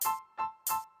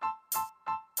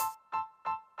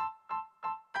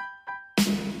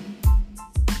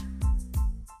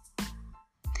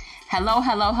Hello,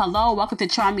 hello, hello. Welcome to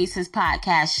Charmice's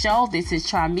podcast show. This is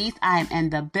Charmise. I am in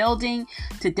the building.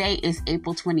 Today is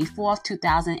April 24th,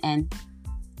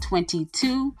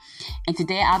 2022. And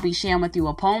today I'll be sharing with you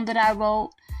a poem that I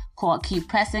wrote called Keep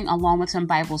Pressing, along with some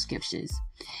Bible scriptures.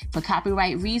 For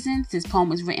copyright reasons, this poem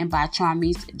was written by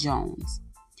Charmise Jones.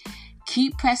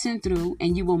 Keep pressing through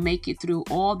and you will make it through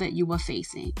all that you are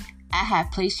facing. I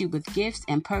have placed you with gifts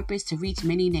and purpose to reach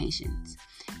many nations.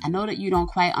 I know that you don't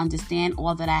quite understand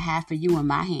all that I have for you in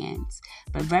my hands,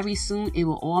 but very soon it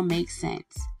will all make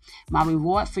sense. My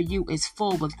reward for you is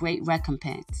full with great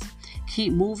recompense.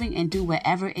 Keep moving and do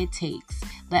whatever it takes.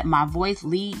 Let my voice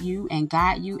lead you and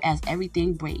guide you as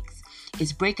everything breaks.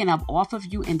 It's breaking up off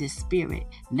of you in the spirit,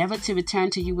 never to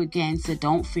return to you again, so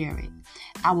don't fear it.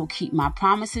 I will keep my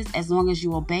promises as long as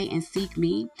you obey and seek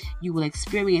me. You will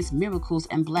experience miracles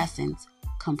and blessings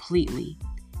completely.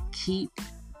 Keep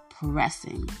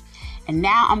pressing. And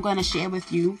now I'm going to share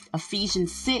with you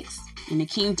Ephesians 6 in the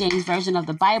King James Version of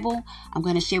the Bible. I'm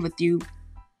going to share with you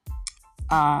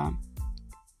 10,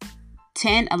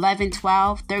 11,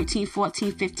 12, 13,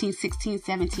 14, 15, 16,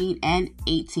 17, and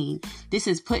 18. This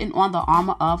is putting on the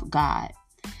armor of God.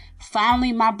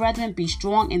 Finally, my brethren, be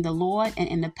strong in the Lord and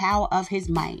in the power of his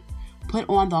might. Put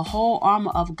on the whole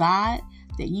armor of God,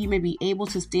 that ye may be able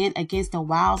to stand against the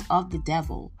wiles of the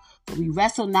devil. For we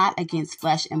wrestle not against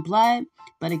flesh and blood,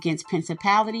 but against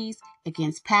principalities,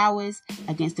 against powers,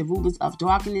 against the rulers of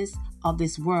darkness of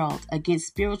this world, against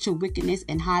spiritual wickedness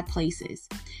in high places.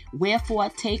 Wherefore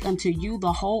take unto you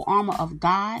the whole armor of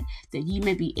God, that ye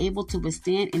may be able to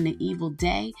withstand in the evil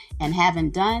day, and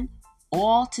having done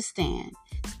all to stand.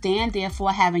 Stand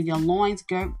therefore, having your loins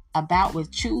girt about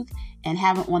with truth, and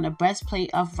having on the breastplate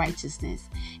of righteousness,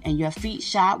 and your feet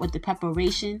shod with the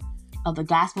preparation of the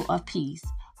gospel of peace.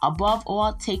 Above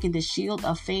all, taking the shield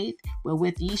of faith,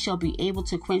 wherewith ye shall be able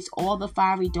to quench all the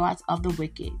fiery darts of the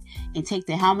wicked, and take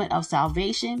the helmet of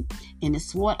salvation and the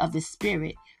sword of the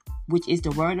Spirit, which is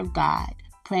the word of God,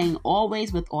 praying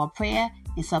always with all prayer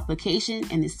and supplication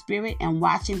in the Spirit, and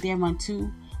watching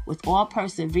thereunto with all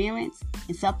perseverance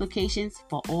and supplications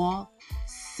for all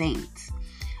saints.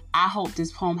 I hope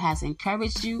this poem has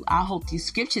encouraged you. I hope these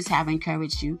scriptures have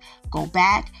encouraged you. Go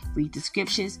back, read the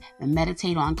scriptures, and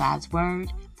meditate on God's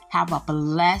word. Have a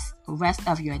blessed rest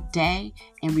of your day.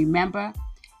 And remember,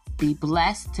 be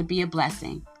blessed to be a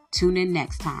blessing. Tune in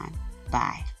next time.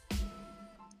 Bye.